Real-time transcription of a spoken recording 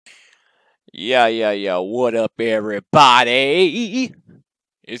Yeah. What up, everybody?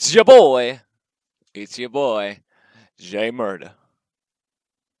 It's your boy. J Murder.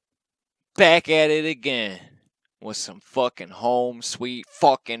 Back at it again with some fucking home, sweet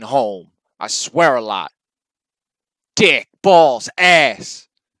fucking home. I swear a lot. Dick, balls, ass.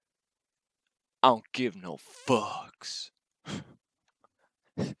 I don't give no fucks.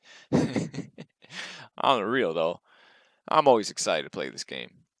 On the real, though, I'm always excited to play this game.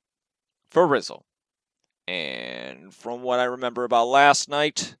 For Rizzle. And from what I remember about last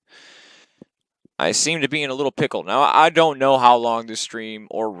night, I seem to be in a little pickle. Now, I don't know how long this stream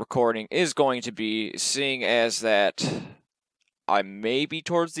or recording is going to be, seeing as that I may be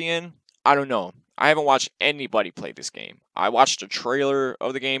towards the end. I don't know. I haven't watched anybody play this game. I watched a trailer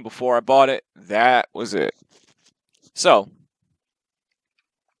of the game before I bought it. That was it. So,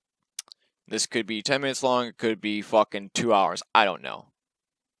 this could be 10 minutes long. It could be fucking 2 hours. I don't know.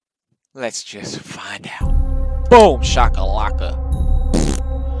 Let's just find out. Boom! Shakalaka.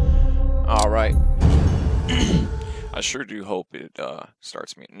 Alright. I sure do hope it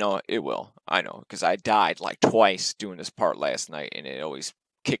starts me. No, it will. I know. Because I died like twice doing this part last night. And it always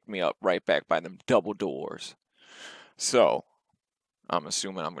kicked me up right back by them double doors. So, I'm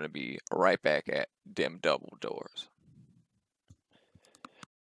assuming I'm going to be right back at them double doors.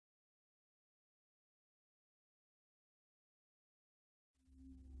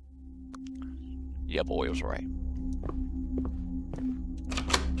 Yeah, boy, was right.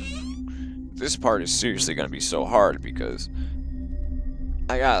 This part is seriously gonna be so hard because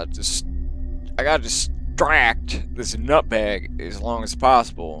I gotta distract this nutbag as long as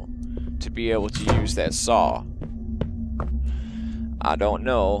possible to be able to use that saw. I don't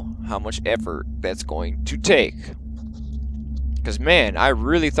know how much effort that's going to take. Because, man, I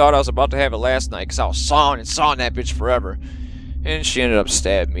really thought I was about to have it last night because I was sawing that bitch forever. And she ended up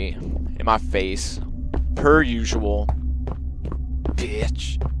stabbing me in my face. Per usual.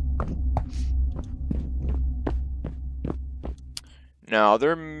 Bitch. Now,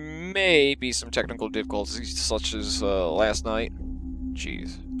 there may be some technical difficulties, such as last night.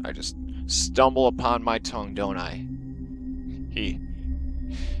 Jeez, I just stumble upon my tongue, don't I?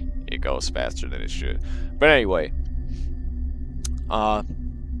 It goes faster than it should. But anyway.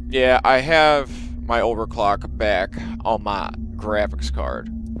 Yeah, I have my overclock back on my graphics card.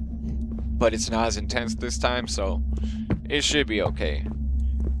 But it's not as intense this time, so it should be okay.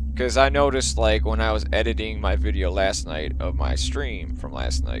 Because I noticed, like, when I was editing my video last night of my stream from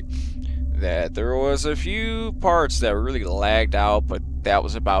last night, that there was a few parts that really lagged out, but that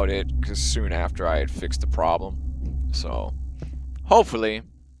was about it, because soon after I had fixed the problem. So, hopefully,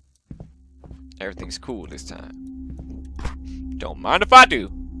 everything's cool this time. Don't mind if I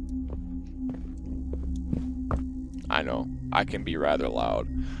do. I know, I can be rather loud.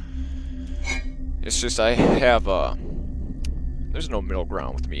 It's just I have there's no middle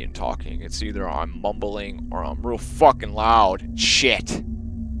ground with me and talking. It's either I'm mumbling or I'm real fucking loud. Shit.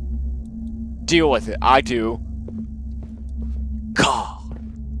 Deal with it. I do. God.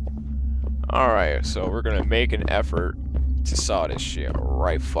 Alright, so we're gonna make an effort to saw this shit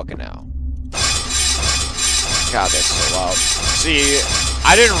right fucking now. God, that's so loud. See,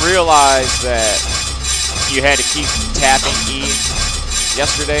 I didn't realize that you had to keep tapping E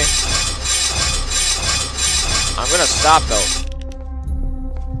yesterday. I'm gonna stop though.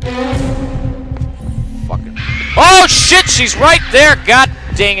 Fucking. Oh shit, she's right there! God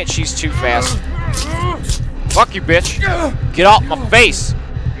dang it, she's too fast. Fuck you, bitch. Get out my face.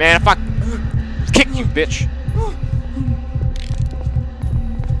 Man, if I kick you, bitch.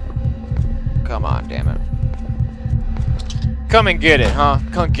 Come on, damn it. Come and get it, huh?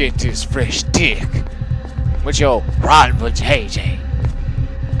 Come get this fresh dick. With your rotten potato.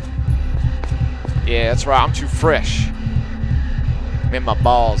 Yeah, that's right, I'm too fresh. Man, my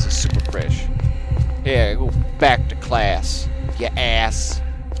balls are super fresh. Yeah, go back to class, you ass.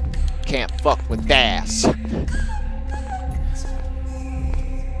 Can't fuck with ass.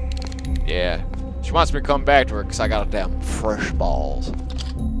 Yeah, she wants me to come back to her because I got damn fresh balls.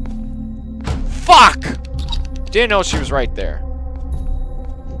 Fuck! Didn't know she was right there.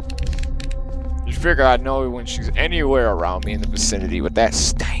 You figure I'd know when she's anywhere around me in the vicinity with that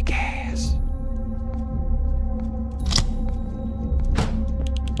stank ass.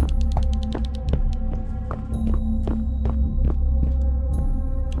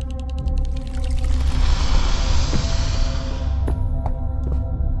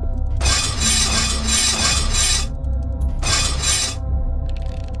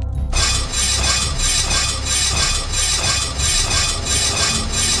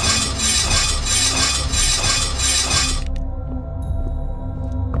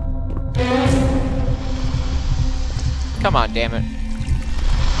 Come on, damn it.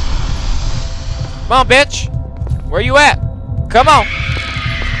 Come on, bitch. Where you at? Come on.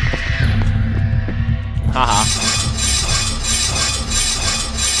 Haha.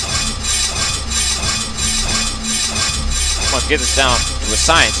 Come on, get this down with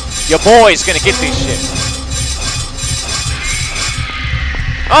science. Your boy's gonna get this shit.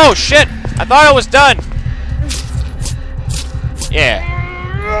 Oh, shit. I thought I was done. Yeah.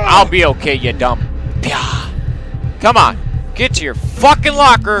 I'll be okay, you dumb. Come on. Get to your fucking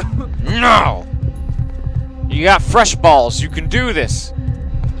locker. No. You got fresh balls. You can do this.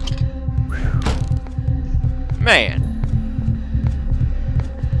 Man.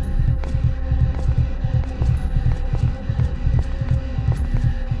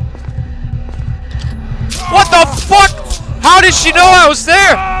 What the fuck? How did she know I was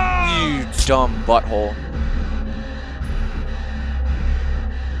there? You dumb butthole.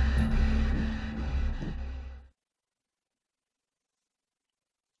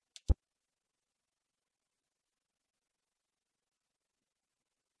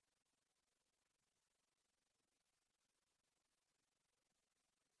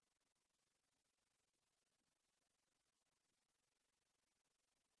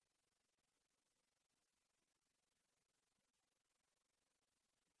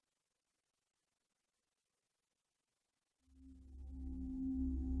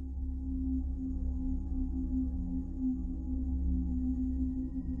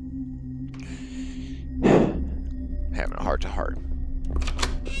 Having a heart-to-heart.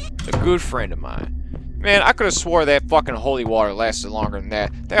 A good friend of mine. Man, I could have swore that fucking holy water lasted longer than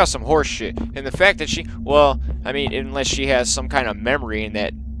that. That was some horse shit. And the fact that she... Well, I mean, unless she has some kind of memory in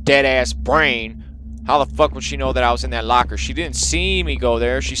that dead-ass brain, how the fuck would she know that I was in that locker? She didn't see me go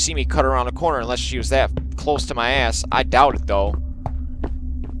there. She see me cut around the corner unless she was that close to my ass. I doubt it, though.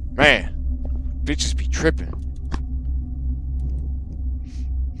 Man, bitches be tripping.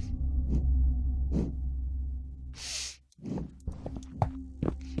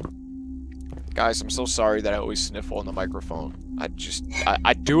 Guys, I'm so sorry that I always sniffle in the microphone. I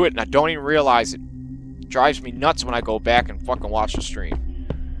do it and I don't even realize it. It drives me nuts when I go back and fucking watch the stream.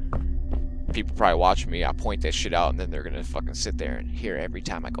 People probably watch me, I point that shit out and then they're gonna fucking sit there and hear every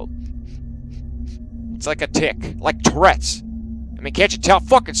time I go. It's like a tick. Like Tourette's. I mean, can't you tell? I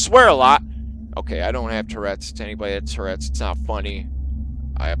fucking swear a lot. Okay, I don't have Tourette's. To anybody that has Tourette's, it's not funny.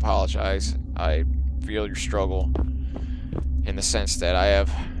 I apologize. I feel your struggle. In the sense that I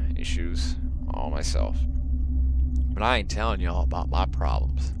have issues all myself. But I ain't telling y'all about my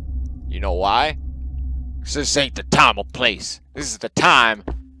problems. You know why? Because this ain't the time or place. This is the time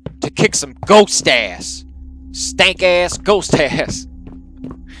to kick some ghost ass. Stank ass ghost ass.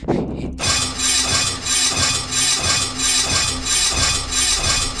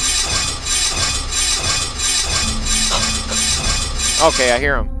 Okay, I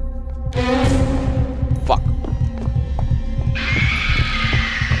hear him. Fuck.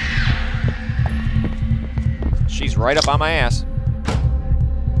 She's right up on my ass.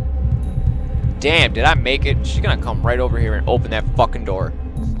 Damn, did I make it? She's gonna come right over here and open that fucking door.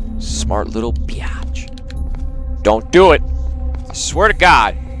 Smart little biatch. Don't do it. I swear to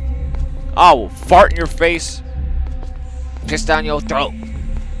God. I will fart in your face. Piss down your throat.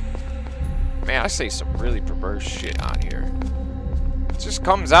 Man, I say some really perverse shit on here. It just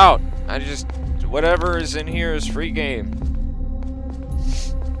comes out. Whatever is in here is free game.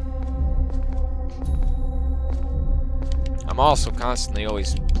 I'm also constantly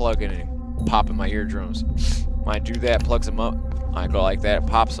always plugging and popping my eardrums. When I do that, plugs them up. I go like that, it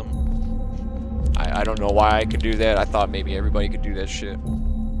pops them. I don't know why I could do that. I thought maybe everybody could do that shit.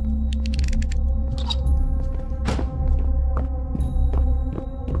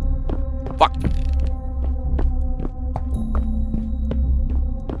 Fuck.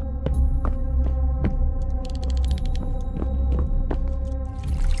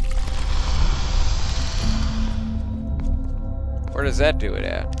 Where does that do it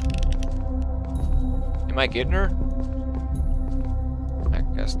at? Am I getting her? I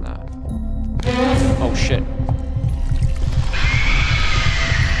guess not. Oh shit.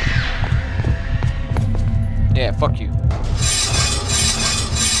 Yeah, fuck you.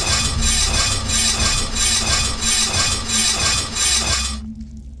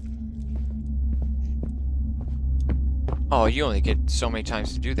 Oh, you only get so many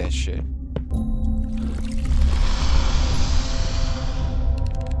times to do that shit.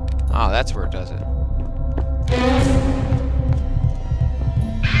 Oh, that's where it does it.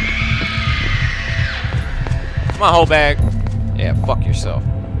 Come on, whole bag. Yeah, fuck yourself.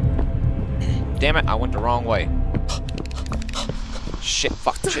 Damn it, I went the wrong way. Shit,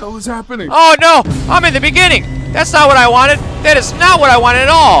 fuck, What the hell is happening? Oh no! I'm in the beginning! That's not what I wanted. That is not what I wanted at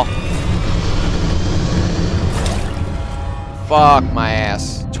all. Fuck my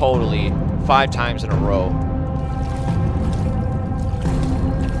ass. Totally. 5 times in a row.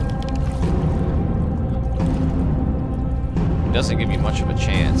 It doesn't give me much of a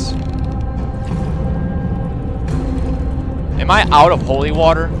chance. Am I out of holy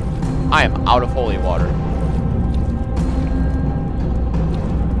water? I am out of holy water.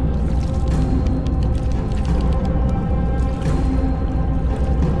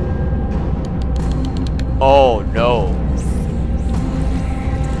 Oh no.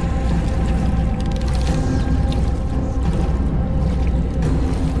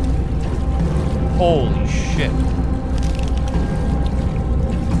 Holy shit.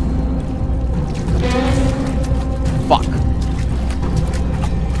 Fuck.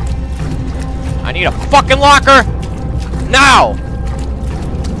 I need a fucking locker! Now!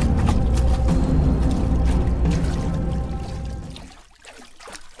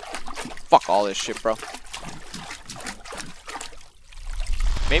 Fuck all this shit, bro.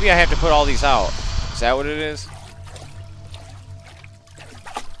 Maybe I have to put all these out. Is that what it is?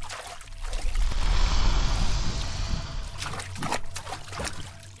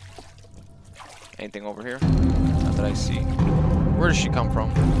 Anything over here? Not that I see. Where does she come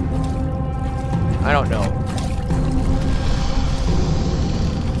from? I don't know.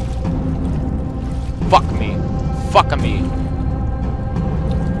 Fuck me. Fuck me.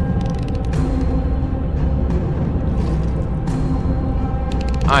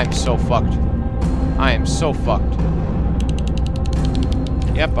 I'm so fucked. I am so fucked.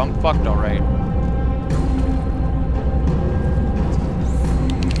 Yep, I'm fucked alright.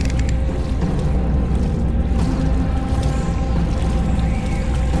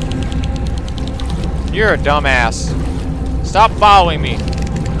 You're a dumbass. Stop following me.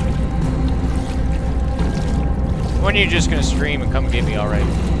 When are you just gonna stream and come get me already?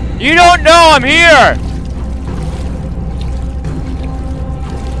 You don't know I'm here!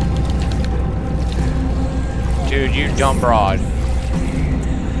 Dude, you dumb broad.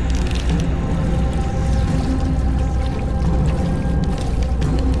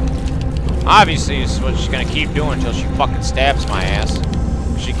 Obviously, this is what she's gonna keep doing until she fucking stabs my ass.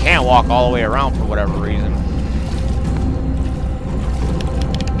 She can't walk all the way around for whatever reason.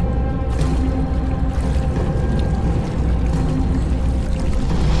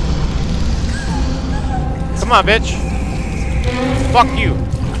 Come on, bitch. Fuck you.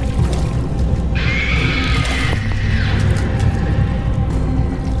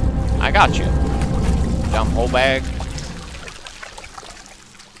 I got you. Dumb whole bag.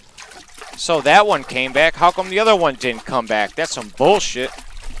 So that one came back. How come the other one didn't come back? That's some bullshit.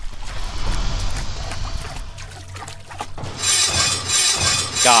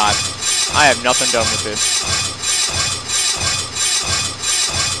 God, I have nothing done with this.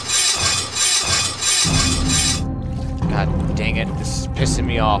 God dang it, this is pissing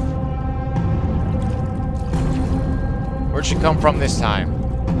me off. Where'd she come from this time?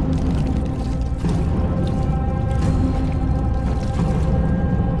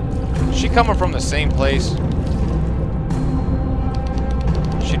 Is she coming from the same place?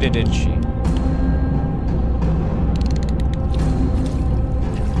 She did, didn't she?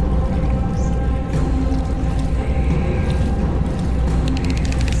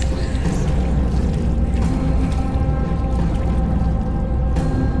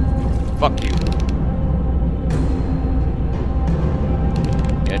 Fuck you.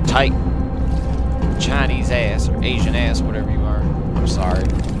 You're a tight Chinese ass or Asian ass, whatever you are. I'm sorry.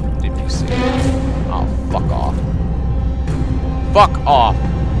 Didn't you see it? Oh, fuck off. Fuck off.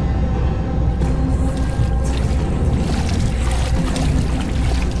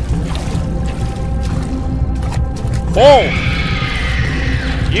 Whoa!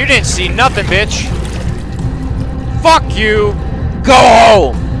 You didn't see nothing, bitch. Fuck you. Go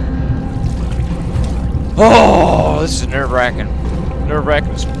home. Oh, this is nerve-wracking.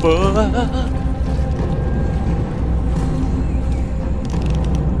 Nerve-wracking as fuck.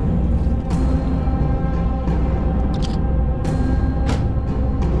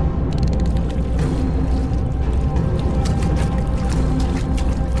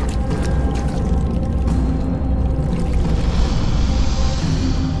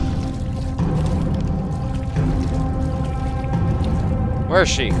 Where is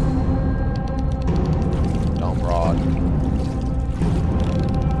she? Dumb broad.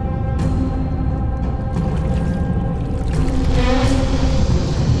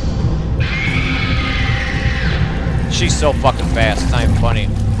 She's so fucking fast, it's not even funny.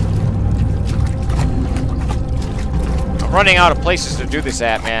 I'm running out of places to do this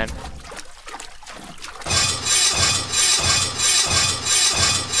at, man.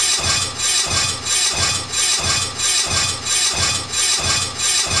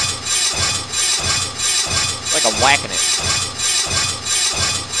 whacking it.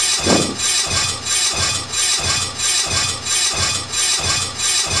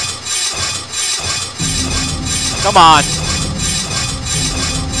 Come on.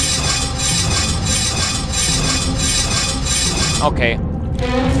 Okay.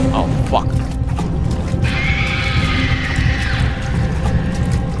 Oh, fuck.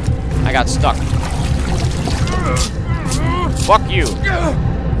 I got stuck. Fuck you.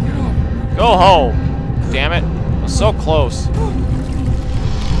 Go home. Damn it. I was so close.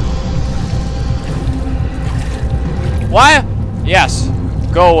 What? Yes.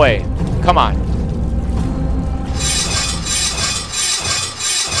 Go away. Come on.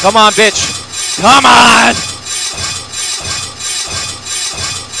 Come on, bitch. Come on!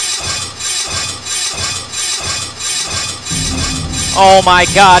 Oh my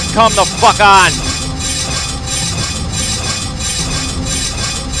god, come the fuck on!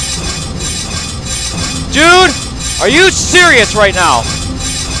 Dude, are you serious right now?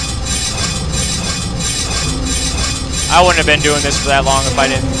 I wouldn't have been doing this for that long if I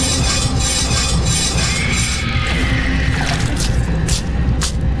didn't.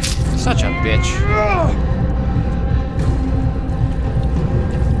 Such a bitch.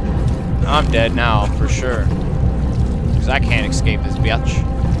 I'm dead now, for sure. Because I can't escape this bitch.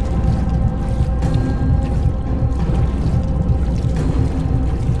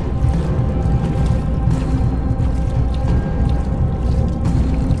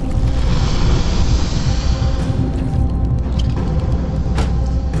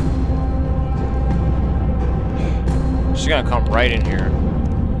 She's gonna come right in here.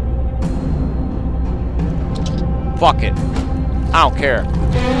 Fuck it. I don't care.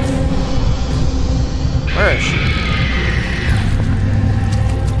 Where is she?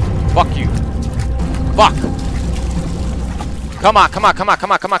 Fuck you. Fuck. Come on, come on, come on,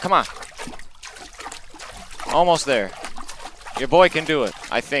 come on, come on, come on. Almost there. Your boy can do it,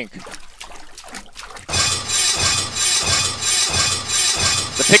 I think.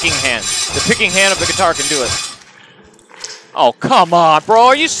 The picking hand. The picking hand of the guitar can do it. Oh, come on, bro.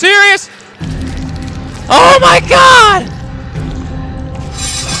 Are you serious? Oh my god!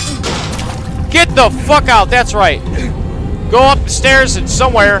 Get the fuck out. That's right. Go up the stairs and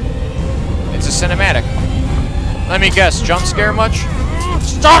somewhere. It's a cinematic. Let me guess. Jump scare much?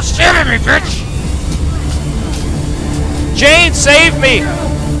 Stop stabbing me, bitch! Jane, save me!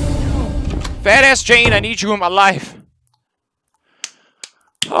 Fat ass Jane, I need you in my life.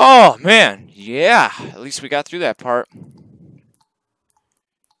 Oh, man. Yeah. At least we got through that part.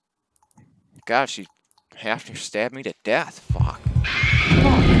 Gosh, she half stabbed me to death. Fuck.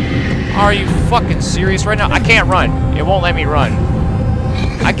 Are you fucking serious right now? I can't run. It won't let me run.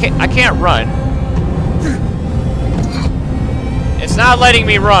 I can't run. It's not letting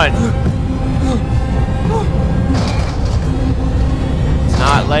me run. It's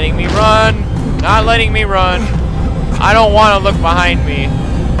not letting me run. Not letting me run. I don't want to look behind me.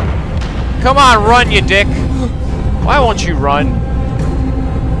 Come on, run, you dick. Why won't you run?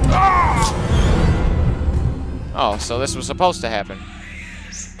 Oh, so this was supposed to happen.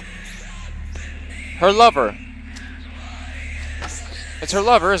 Her lover. It's her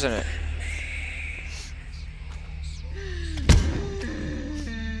lover, isn't it?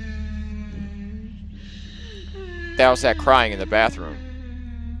 That was that crying in the bathroom.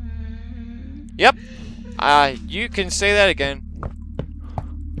 Yep. You can say that again.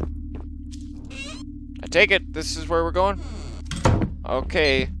 I take it this is where we're going?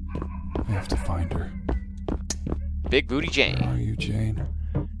 Okay. I have to find her. Big Booty Jane. Where are you, Jane?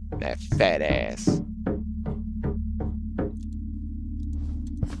 That fat ass.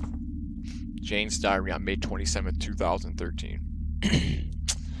 Jane's diary on May 27th, 2013.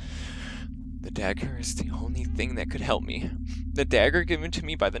 The dagger is the only thing that could help me. The dagger given to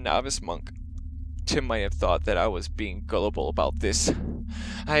me by the novice monk. Tim might have thought that I was being gullible about this.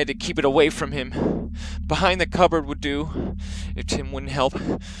 I had to keep it away from him. Behind the cupboard would do. If Tim wouldn't help,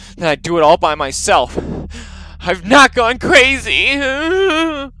 then I'd do it all by myself. I've not gone crazy.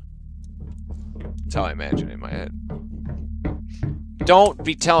 That's how I imagine it in my head. Don't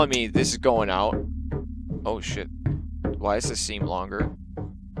be telling me this is going out. Oh shit. Why does this seem longer?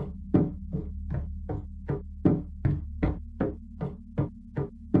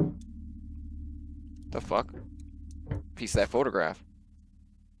 The fuck? Piece of that photograph.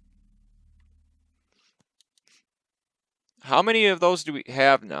 How many of those do we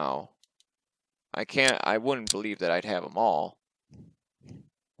have now? I wouldn't believe that I'd have them all.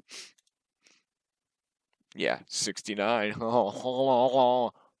 Yeah, 69.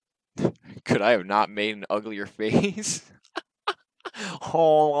 Could I have not made an uglier face?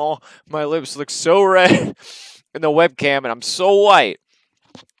 Oh, my lips look so red. in the webcam, and I'm so white.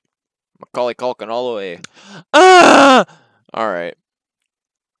 Macaulay Culkin all the way. Ah! Alright.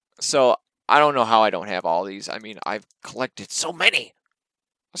 So, I don't know how I don't have all these. I mean, I've collected so many.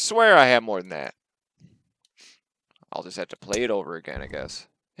 I swear I have more than that. I'll just have to play it over again, I guess.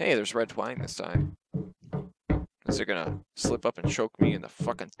 Hey, there's red twine this time. Is it gonna slip up and choke me in the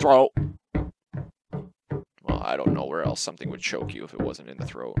fucking throat? Well, I don't know where else something would choke you if it wasn't in the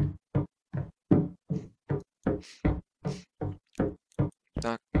throat.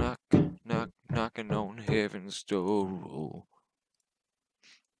 Knock, knock, knock, knocking on heaven's door.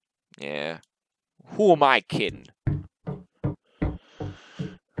 Yeah. Who am I kidding?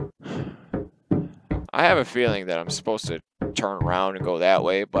 I have a feeling that I'm supposed to turn around and go that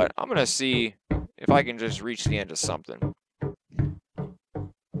way, but I'm gonna see if I can just reach the end of something.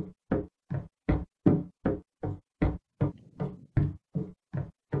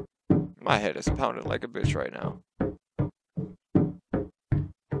 My head is pounding like a bitch right now.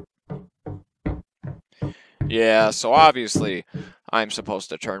 Yeah, so obviously I'm supposed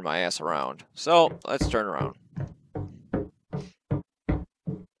to turn my ass around. So let's turn around.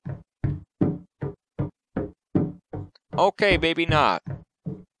 Okay, maybe not.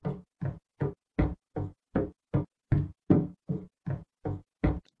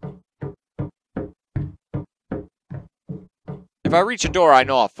 If I reach a door, I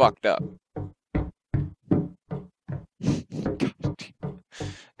know I fucked up.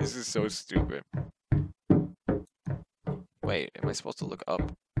 This is so stupid. Wait, am I supposed to look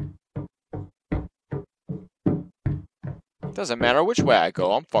up? Doesn't matter which way I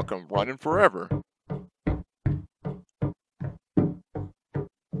go, I'm fucking running forever.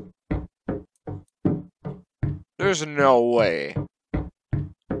 There's no way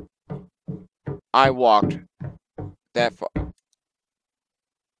I walked that far.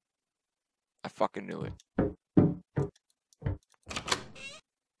 I fucking knew it.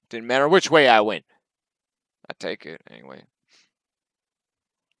 Didn't matter which way I went. I take it anyway.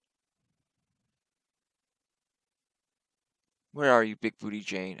 Where are you, Big Booty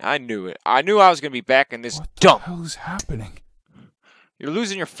Jane? I knew it. I knew I was gonna be back in this dump. What the hell is happening? You're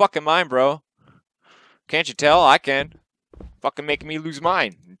losing your fucking mind, bro. Can't you tell? I can. Fucking making me lose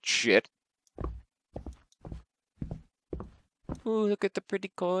mine. Shit. Ooh, look at the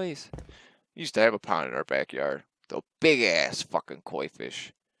pretty kois. We used to have a pond in our backyard. The big ass fucking koi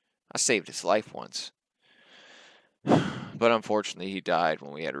fish. I saved his life once. But unfortunately, he died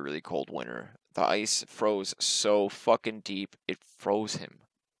when we had a really cold winter. The ice froze so fucking deep, it froze him.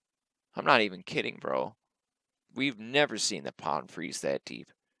 I'm not even kidding, bro. We've never seen the pond freeze that deep.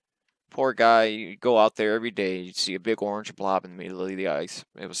 Poor guy, you go out there every day, you'd see a big orange blob in the middle of the ice.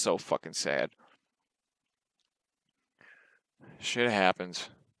 It was so fucking sad. Shit happens.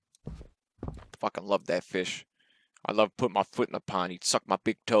 Fucking love that fish. I love putting my foot in the pond. He'd suck my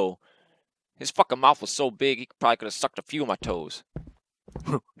big toe. His fucking mouth was so big, he probably could have sucked a few of my toes.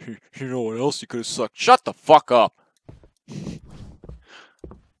 You know what else he could have sucked? Shut the fuck up!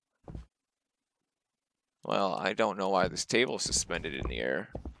 Well, I don't know why this table is suspended in the air.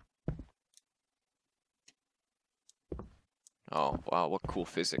 Oh, wow, what cool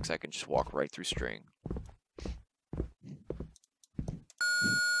physics. I can just walk right through string.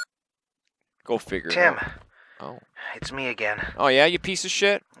 Go figure Tim. it out. Oh. It's me again. Oh yeah, you piece of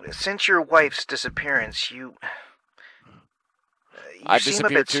shit? Since your wife's disappearance, you I've seem a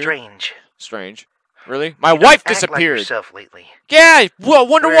disappeared bit too? strange. Strange. Really? My You don't wife act like disappeared! yourself lately. Yeah, well,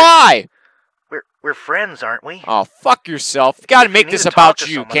 wonder We're- why! We're friends, aren't we? Oh, fuck yourself. You gotta If make you this need to about talk to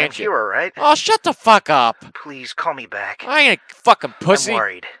you, someone, can't I'm you? here, all right? Oh, shut the fuck up. Please call me back. I ain't a fucking pussy. I'm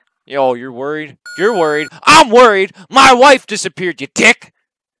worried. Yo, you're worried? You're worried. I'm worried. My wife disappeared, you dick.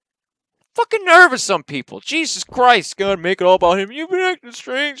 Fucking nervous, some people. Jesus Christ, gotta make it all about him. You've been acting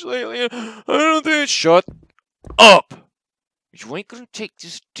strange lately. I don't think. Shut up. You ain't gonna take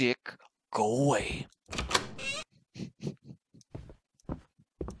this dick. Go away.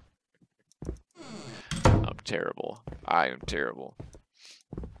 I'm terrible. I am terrible.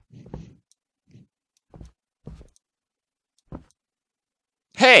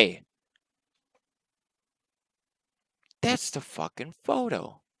 Hey! That's the fucking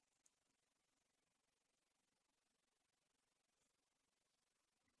photo.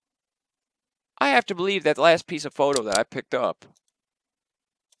 I have to believe that last piece of photo that I picked up.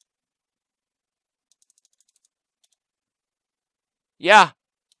 Yeah.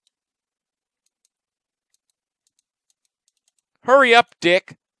 Hurry up,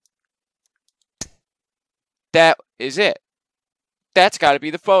 dick. That is it. That's got to be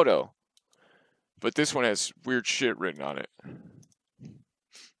the photo. But this one has weird shit written on it.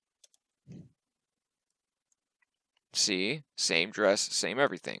 See? Same dress, same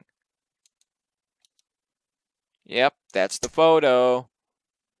everything. Yep, that's the photo.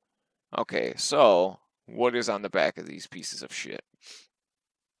 Okay, so what is on the back of these pieces of shit?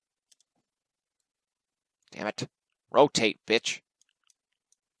 Damn it. Rotate, bitch.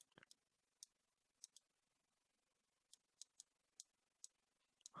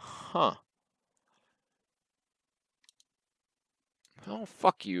 Huh. Oh,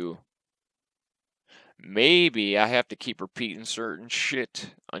 fuck you. Maybe I have to keep repeating certain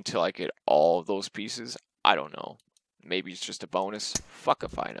shit until I get all of those pieces. I don't know. Maybe it's just a bonus. Fuck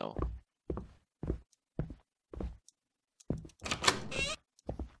if I know.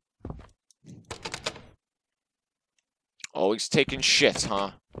 Always taking shits,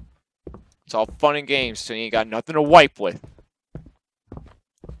 huh? It's all fun and games till you ain't got nothing to wipe with.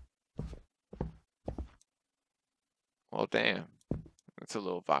 Well, damn. That's a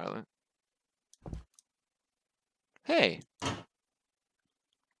little violent. Hey.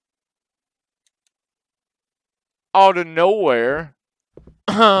 Out of nowhere.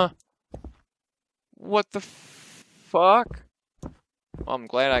 What the fuck? Well, I'm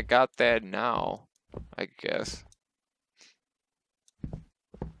glad I got that now, I guess.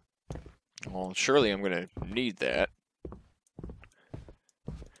 Well, surely I'm gonna need that.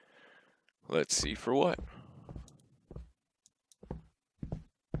 Let's see for what.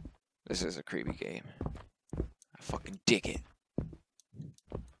 This is a creepy game. I fucking dig it.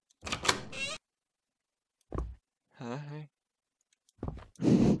 Hi.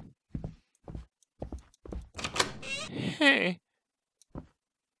 Hey.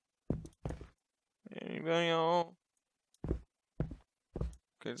 Anybody home?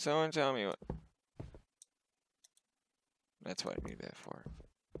 Could someone tell me what? That's what I need that for.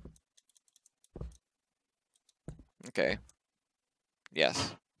 Okay.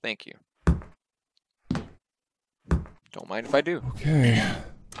 Yes. Thank you. Don't mind if I do. Okay.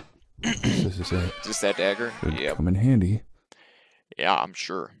 This is it. Is this that dagger? Should Yep. come in handy. Yeah, I'm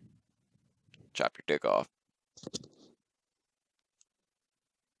sure. Chop your dick off.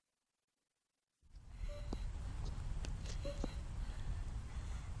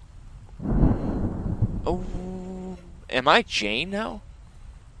 Oh, am I Jane now?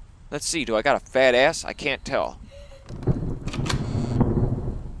 Let's see, do I got a fat ass? I can't tell.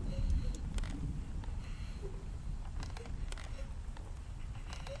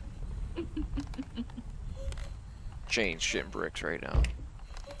 Jane's shitting bricks right now.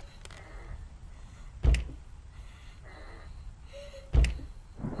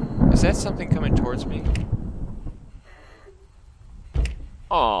 Is that something coming towards me?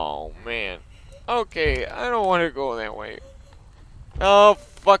 Oh, man. Okay, I don't want to go that way. Oh,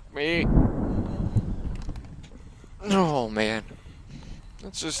 fuck me. Oh, man.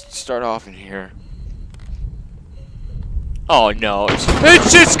 Let's just start off in here. Oh, no.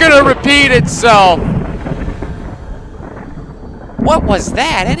 It's just gonna repeat itself! What was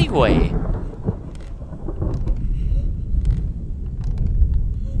that, anyway?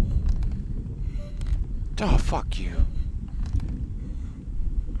 Oh, fuck you.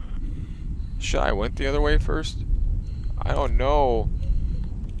 Should I went the other way first? I don't know.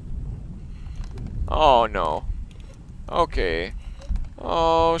 Oh, no. Okay.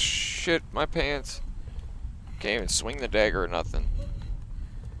 Oh, shit, my pants. Can't even swing the dagger or nothing.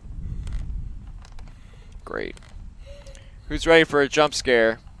 Great. Who's ready for a jump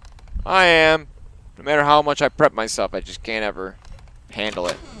scare? I am. No matter how much I prep myself, I just can't ever handle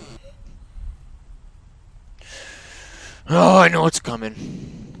it. Oh, I know it's coming.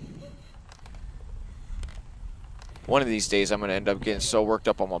 One of these days, I'm going to end up getting so worked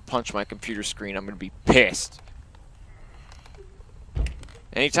up, I'm going to punch my computer screen. I'm going to be pissed.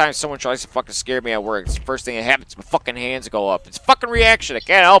 Anytime someone tries to fucking scare me at work, it's the first thing that happens. My fucking hands go up. It's a fucking reaction. I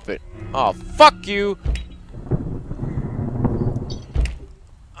can't help it. Oh, fuck you.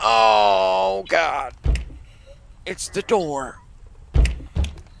 Oh, God. It's the door.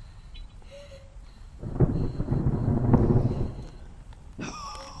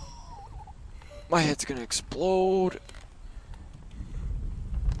 My head's gonna explode.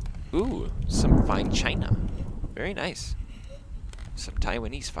 Ooh, some fine china. Very nice. Some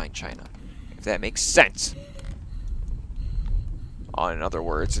Taiwanese fine china, if that makes sense. Oh, in other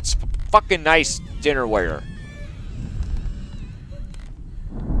words, it's fucking nice dinnerware.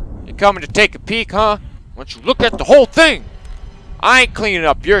 You coming to take a peek, huh? Why don't you look at the whole thing? I ain't cleaning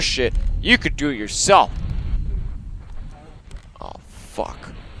up your shit. You could do it yourself. Oh, fuck.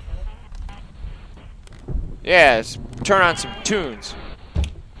 Yeah, let's turn on some tunes.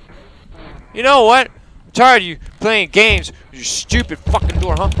 You know what? I'm tired of you playing games with your stupid fucking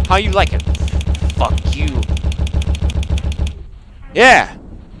door, huh? How you like it? Fuck you. Yeah!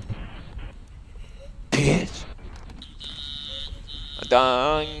 Bitch!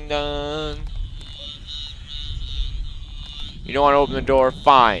 Dun dun. You don't want to open the door?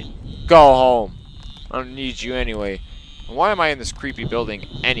 Fine. Go home. I don't need you anyway. Why am I in this creepy building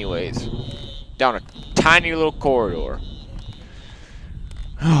anyways? Down a tiny little corridor.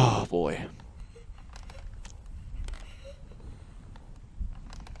 Oh boy.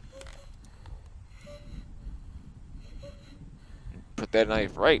 Put that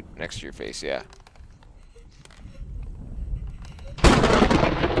knife right next to your face, yeah.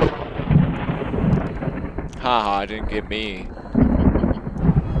 Haha, didn't get me.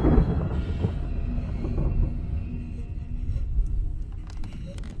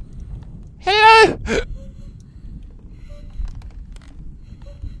 Hello!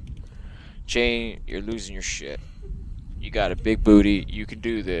 Jane, you're losing your shit. You got a big booty. You can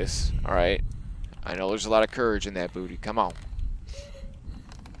do this, alright? I know there's a lot of courage in that booty. Come on.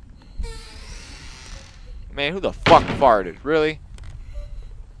 Man, who the fuck farted? Really?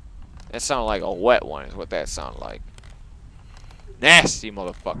 That sounded like a wet one is what that sounded like. Nasty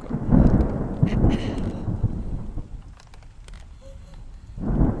motherfucker.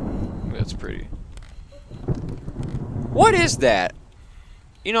 That's pretty. What is that?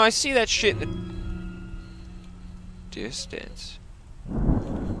 You know, I see that shit in the distance.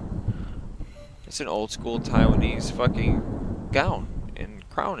 It's an old school Taiwanese fucking gown and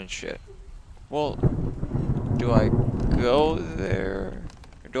crown and shit. Well, do I go there?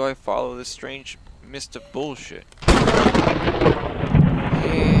 Or do I follow this strange mist of bullshit?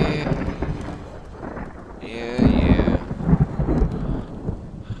 Yeah.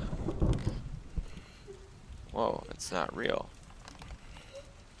 Whoa, it's not real.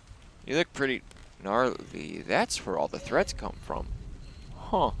 You look pretty gnarly. That's where all the threats come from.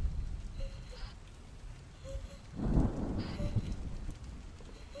 Huh.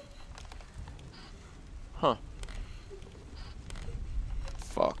 Huh.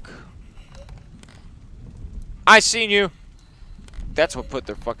 Fuck. I seen you! That's what put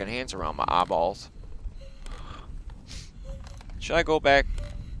their fucking hands around my eyeballs. Should I go back?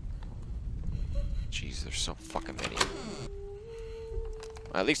 Jeez, there's so fucking many.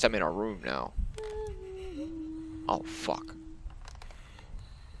 Well, at least I'm in our room now. Oh, fuck.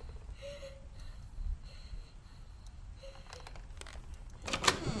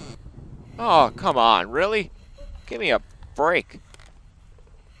 Oh, come on, really? Give me a break.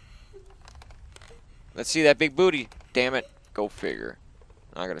 Let's see that big booty. Damn it. Go figure.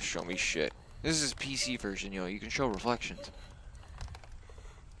 Not gonna show me shit. This is PC version, yo. You can show reflections.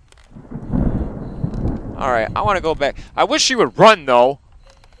 Alright, I want to go back. I wish she would run, though.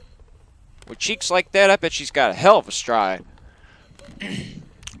 With cheeks like that, I bet she's got a hell of a stride.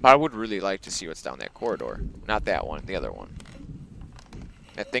 But I would really like to see what's down that corridor. Not that one, the other one.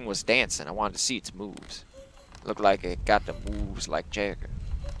 That thing was dancing. I wanted to see its moves. Looked like it got the moves like Jagger.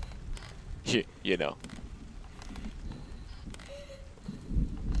 You know.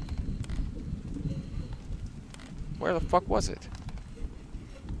 Where the fuck was it?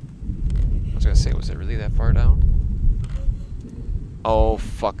 I was gonna say, was it really that far down? Oh,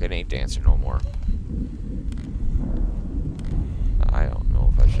 fuck, it ain't dancing no more. I don't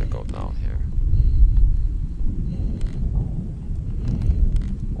know if I should go down here.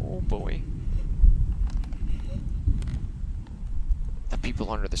 Oh, boy. The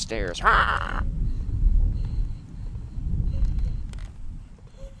people under the stairs. Ah!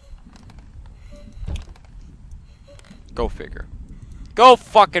 Go figure. Go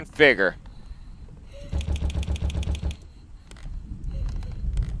fucking figure.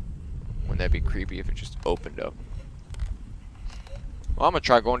 Wouldn't that be creepy if it just opened up? Well, I'm gonna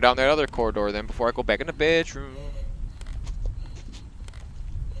try going down that other corridor then before I go back in the bedroom.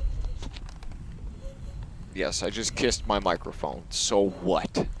 Yes, I just kissed my microphone. So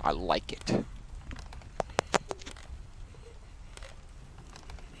what? I like it.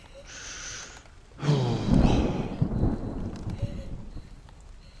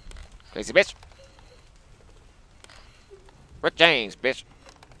 Crazy bitch. Rick James, bitch.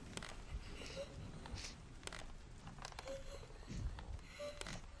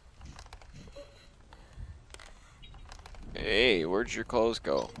 Hey, where'd your clothes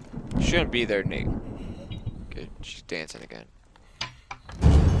go? Shouldn't be there, Nate. Good, she's dancing again.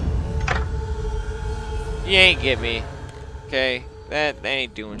 You ain't get me. Okay? That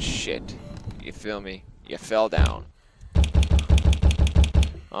ain't doing shit. You feel me? You fell down.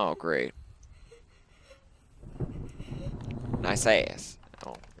 Oh, great. Nice ass.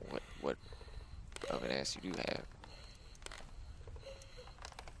 Oh, what of an ass you do have?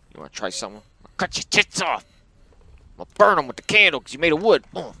 You wanna try something? I'll cut your tits off! gonna burn them with the candle because you made of wood.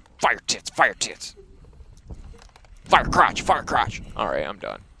 Oh, fire tits, fire tits. Fire crotch, fire crotch. Alright, I'm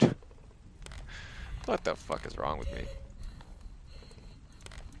done. What the fuck is wrong with me?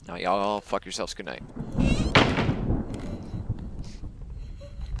 Now y'all all fuck yourselves good night.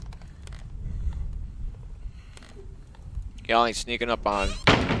 Y'all ain't sneaking up on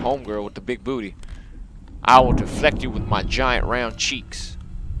homegirl with the big booty. I will deflect you with my giant round cheeks.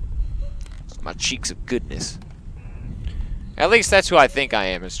 My cheeks of goodness. At least that's who I think I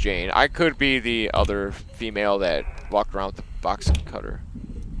am as Jane. I could be the other female that walked around with the box cutter.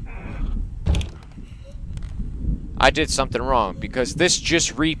 I did something wrong because this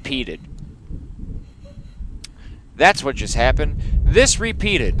just repeated. That's what just happened. This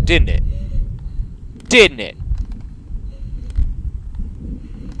repeated, didn't it? Didn't it?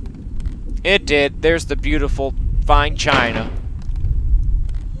 It did. There's the beautiful, fine china.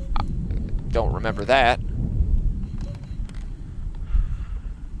 Don't remember that.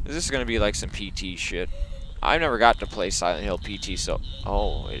 Is this gonna be like some PT shit? I've never got to play Silent Hill PT, so...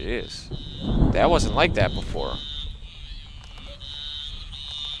 Oh, it is. That wasn't like that before.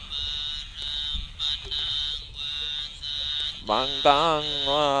 Bang bang,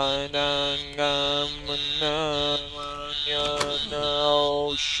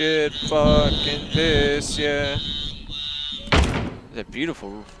 oh shit, fucking piss, yeah. Is that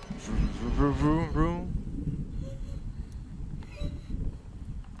beautiful?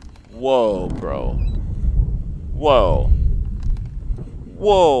 Whoa, bro. Whoa.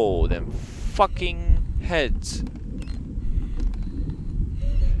 Whoa, them fucking heads.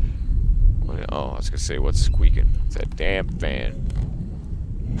 Oh, I was gonna say, what's squeaking? It's that damn fan.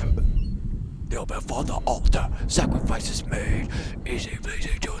 Kneel before the altar, sacrifices made. Easy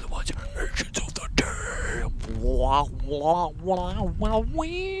pleasing to the ones ancients of the day. Wow, wow, wow, wow, wow,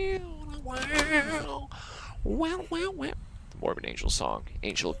 wow, wow. Morbid Angel song,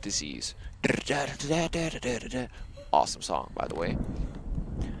 Angel of Disease. Awesome song, by the way.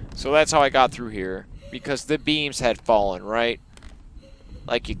 So that's how I got through here, because the beams had fallen, right?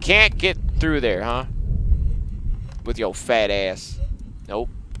 Like, you can't get through there, huh? With your fat ass. Nope.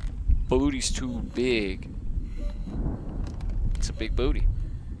 Booty's too big. It's a big booty.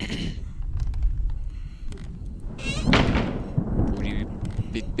 Booty,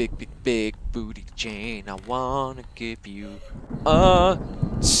 big, big, big, big booty Jane. I wanna give you a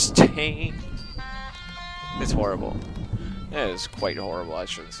stain. It's horrible. That is quite horrible. I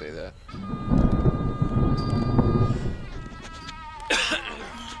shouldn't say that.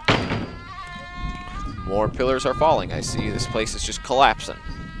 More pillars are falling, I see. This place is just collapsing.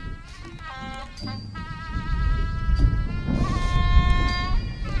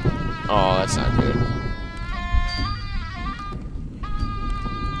 Oh, that's not good.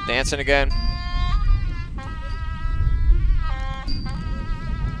 Dancing again.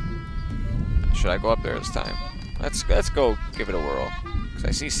 Should I go up there this time? Let's go give it a whirl. Because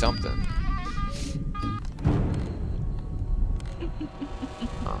I see something.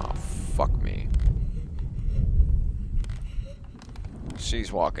 Oh, fuck me.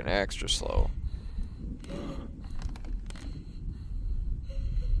 She's walking extra slow.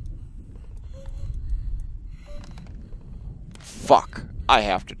 Fuck. I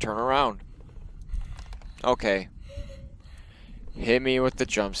have to turn around. Okay. Hit me with the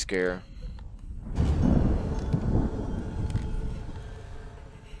jump scare.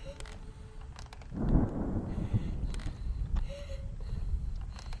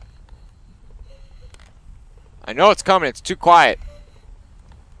 I know it's coming. It's too quiet.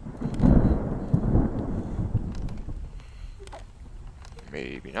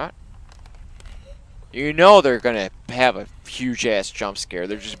 Maybe not. You know they're gonna have a huge ass jump scare.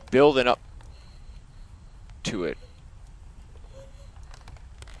 They're just building up to it.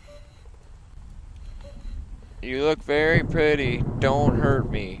 You look very pretty. Don't hurt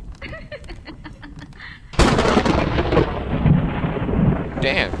me.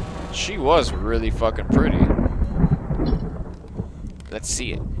 Damn, she was really fucking pretty. Let's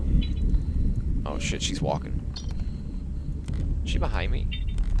see it. Oh shit, she's walking. Is she behind me?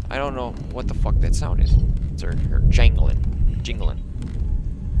 I don't know what the fuck that sound is. It's her jingling.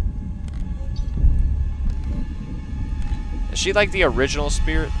 Is she like the original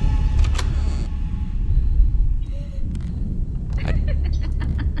spirit?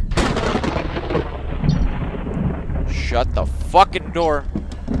 Shut the fucking door.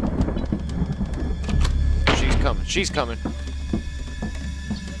 She's coming. She's coming.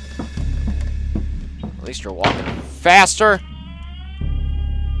 At least you're walking faster.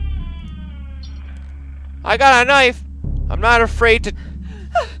 I got a knife. I'm not afraid to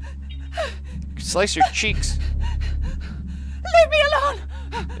slice your cheeks.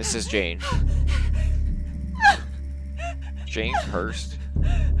 This is Jane. Jane Hurst.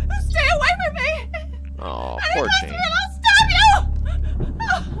 Stay away from me! Oh, And poor if I Jane. do it, I'll stab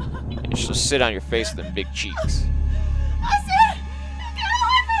you! You should sit on your face with them big cheeks. I said, get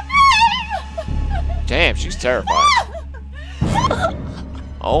away from me! Damn, she's terrified.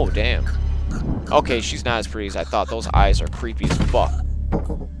 Oh, damn. Okay, she's not as pretty as I thought. Those eyes are creepy as fuck.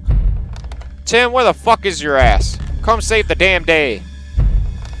 Tim, where the fuck is your ass? Come save the damn day.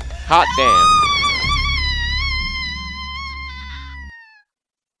 Hot damn.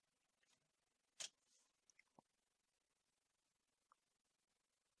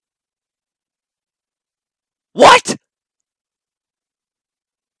 What?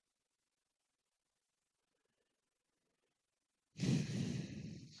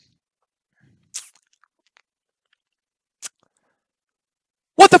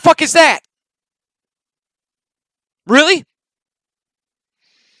 What the fuck is that? Really?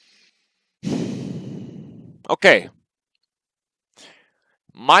 Okay.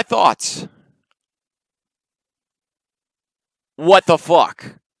 My thoughts. What the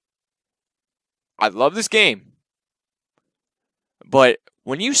fuck? I love this game. But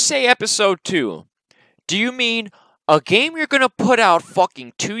when you say episode 2, do you mean a game you're going to put out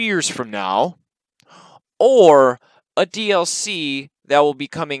fucking 2 years from now? Or a DLC that will be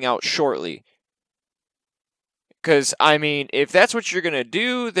coming out shortly? Because, I mean, if that's what you're going to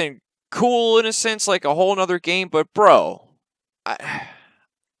do, then cool in a sense, like a whole nother game. But, bro, I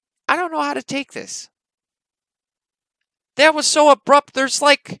don't know how to take this. That was so abrupt. There's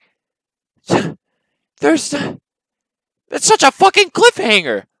like... There's... It's such a fucking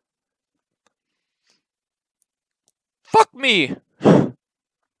cliffhanger. Fuck me.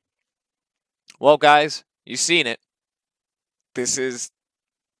 Well, guys, you've seen it. This is...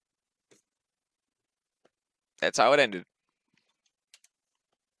 That's how it ended.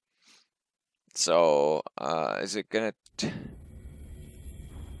 So, is it gonna...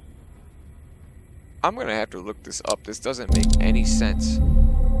 I'm gonna have to look this up. This doesn't make any sense.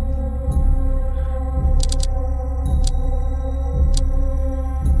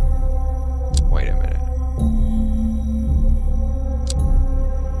 Wait a minute.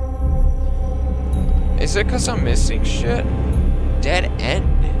 Is it because I'm missing shit? Dead end?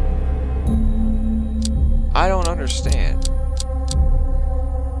 I don't understand.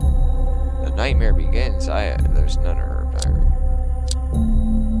 The nightmare begins. There's none of her diary.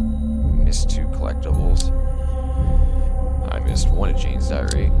 Missed 2 collectibles. I missed 1 of Jane's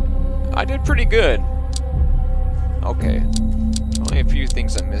diary. I did pretty good. Okay. Only a few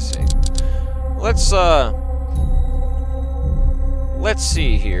things I'm missing. Let's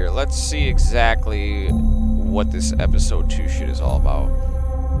see here. Let's see exactly what this episode 2 shit is all about.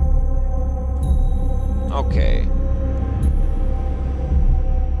 Okay.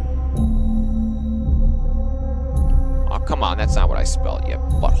 Oh, come on. That's not what I spelled yet,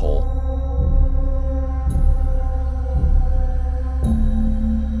 butthole.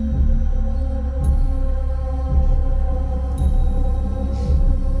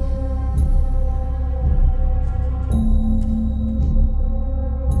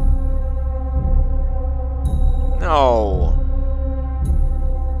 No.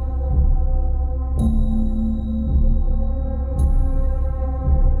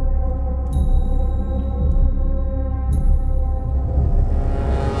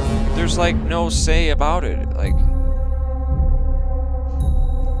 There's like no say about it. Like,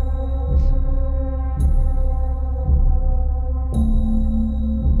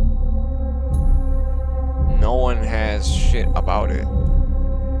 no one has shit about it.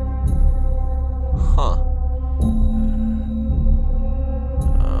 Huh.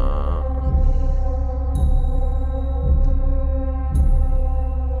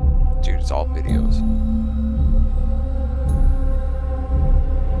 Dude, it's all videos.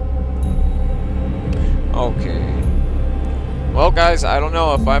 Okay. Well, guys, I don't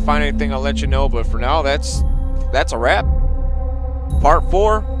know. If I find anything, I'll let you know. But for now, that's a wrap. Part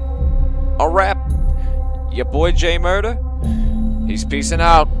 4, a wrap. Your boy J Murder. He's peacing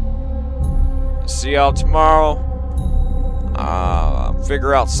out. See y'all tomorrow.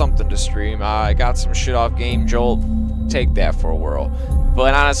 Figure out something to stream. I got some shit off Game Jolt. Take that for a whirl.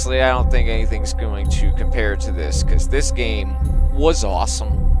 But honestly, I don't think anything's going to compare to this, because this game was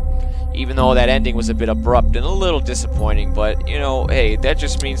awesome. Even though that ending was a bit abrupt and a little disappointing, but, you know, hey, that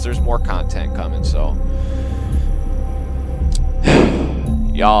just means there's more content coming, so.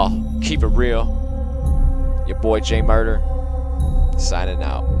 Y'all, keep it real. Your boy J Murder, signing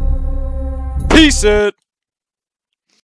out. Peace it!